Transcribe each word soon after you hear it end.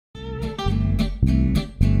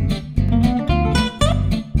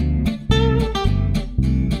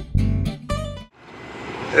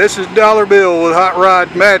This is Dollar Bill with Hot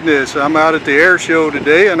Rod Madness. I'm out at the air show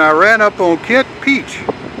today and I ran up on Kent Pietsch.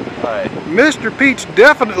 Hi. Mr. Pietsch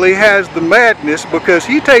definitely has the madness because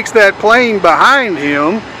he takes that plane behind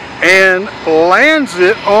him and lands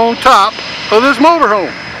it on top of this motorhome.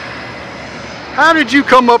 How did you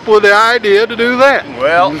come up with the idea to do that?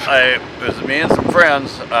 Well, it was me and some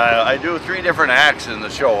friends. I do 3 different acts in the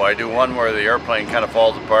show. I do one where the airplane kind of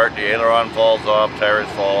falls apart, the aileron falls off, tires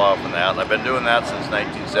fall off and that. And I've been doing that since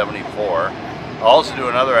 1974. I also do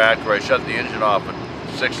another act where I shut the engine off at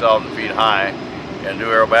 6,000 feet high and do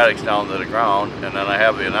aerobatics down to the ground. And then I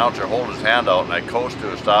have the announcer hold his hand out and I coast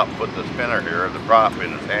to a stop and put the spinner here, the prop,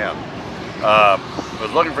 in his hand. I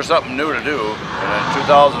was looking for something new to do, and in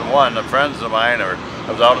 2001, the friends of mine, I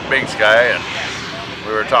was out at Big Sky, and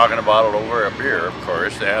we were talking about it over a beer, of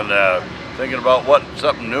course, and thinking about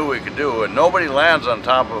something new we could do, and nobody lands on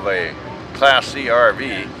top of a Class C RV,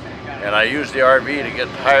 and I used the RV to get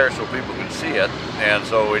higher so people could see it, and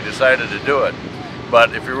so we decided to do it.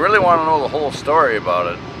 But if you really want to know the whole story about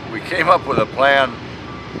it, we came up with a plan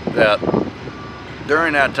that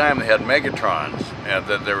during that time they had Megatrons, and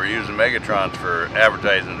that they were using Megatrons for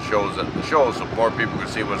advertising the shows so more people could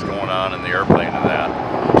see what's going on in the airplane and that.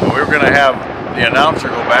 So we were going to have the announcer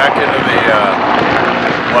go back into the,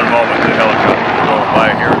 one moment, the helicopter going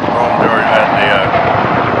by here at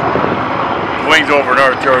the wings over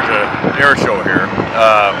North Georgia air show here.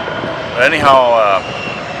 Anyhow,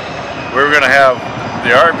 we were going to have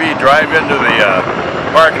the RV drive into the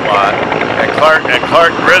parking lot, and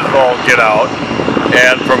Clark Griswold get out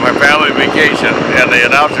and from my family vacation, and the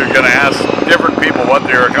announcer is going to ask different people what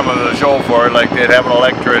they were coming to the show for, like they'd have an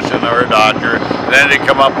electrician or a doctor, and then they'd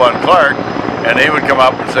come up on Clark, and he would come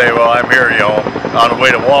up and say, well, I'm here, you know, on the way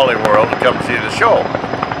to Wally World to come see the show.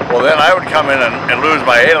 Well, then I would come in and lose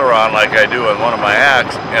my aileron like I do in one of my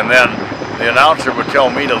acts, and then the announcer would tell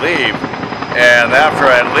me to leave, and after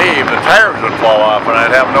I'd leave, the tires would fall off, and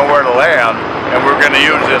I'd have nowhere to land, and we were going to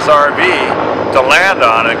use this RV to land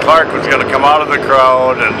on, and Clark was going to come out of the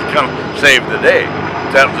crowd and come save the day.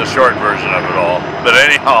 That was the short version of it all. But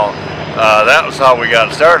anyhow, that was how we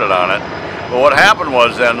got started on it. But what happened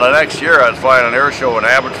was then, the next year I was flying an air show in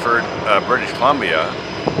Abbotsford, British Columbia,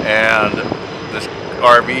 and this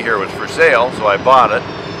RV here was for sale, so I bought it.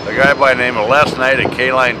 A guy by the name of Les Knight at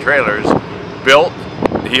K-Line Trailers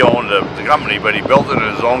he owned the company, but he built it in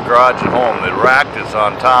his own garage at home. They racked us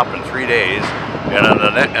on top in 3 days. And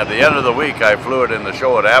at the end of the week, I flew it in the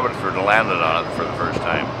show at Abbotsford and landed on it for the first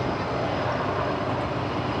time.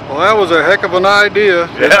 Well, that was a heck of an idea.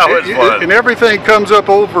 Yeah, it was fun. And everything comes up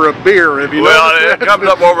over a beer. Have you noticed that? It comes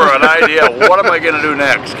up over an idea, what am I going to do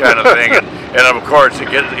next kind of thing. And of course, it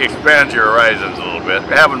expands your horizons a little bit.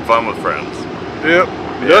 Having fun with friends. Yep,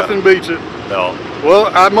 nothing beats it. No.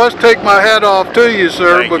 Well, I must take my hat off to you,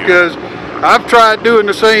 sir, because I've tried doing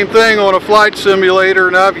the same thing on a flight simulator,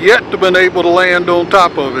 and I've yet to been able to land on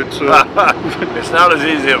top of it. So it's not as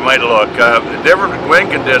easy as it might look. Different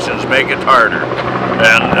wind conditions make it harder,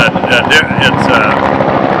 and it's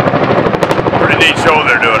a pretty neat show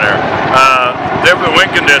they're doing there. Different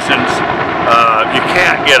wind conditions, you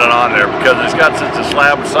can't get it on there because it's got such a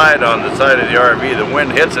slab side on the side of the RV. The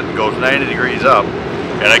wind hits it and goes 90 degrees up,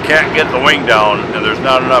 and I can't get the wing down, and there's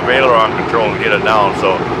not enough aileron control to get it down.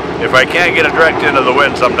 So if I can't get it direct into the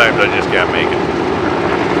wind, sometimes I just can't make it.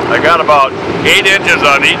 I got about 8 inches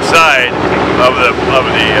on each side of the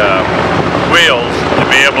wheels to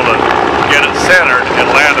be able to get it centered and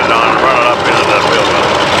land it on and run it up into that wheel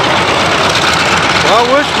well. I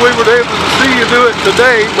wish we were able to see you do it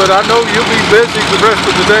today, but I know you'll be busy the rest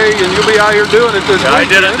of the day and you'll be out here doing it this weekend. I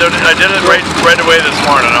did it right away this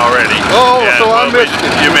morning already. Oh, so I missed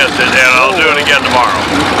it. You missed it, and I'll do it again tomorrow.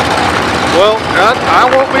 Well, I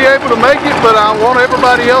won't be able to make it, but I want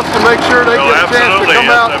everybody else to make sure they get a chance to come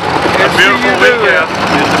out and see you do it.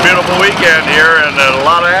 It's a beautiful weekend here, and a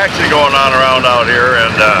lot of action going on around out here,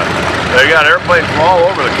 and they got airplanes from all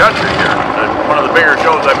over the country here. One of the bigger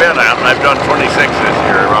shows I've been at, and I've done 26 this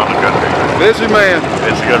year around the country. Busy man.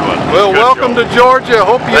 It's a good one. Well, welcome to Georgia.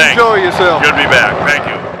 Hope you enjoy yourself. Good to be back. Thank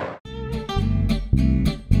you.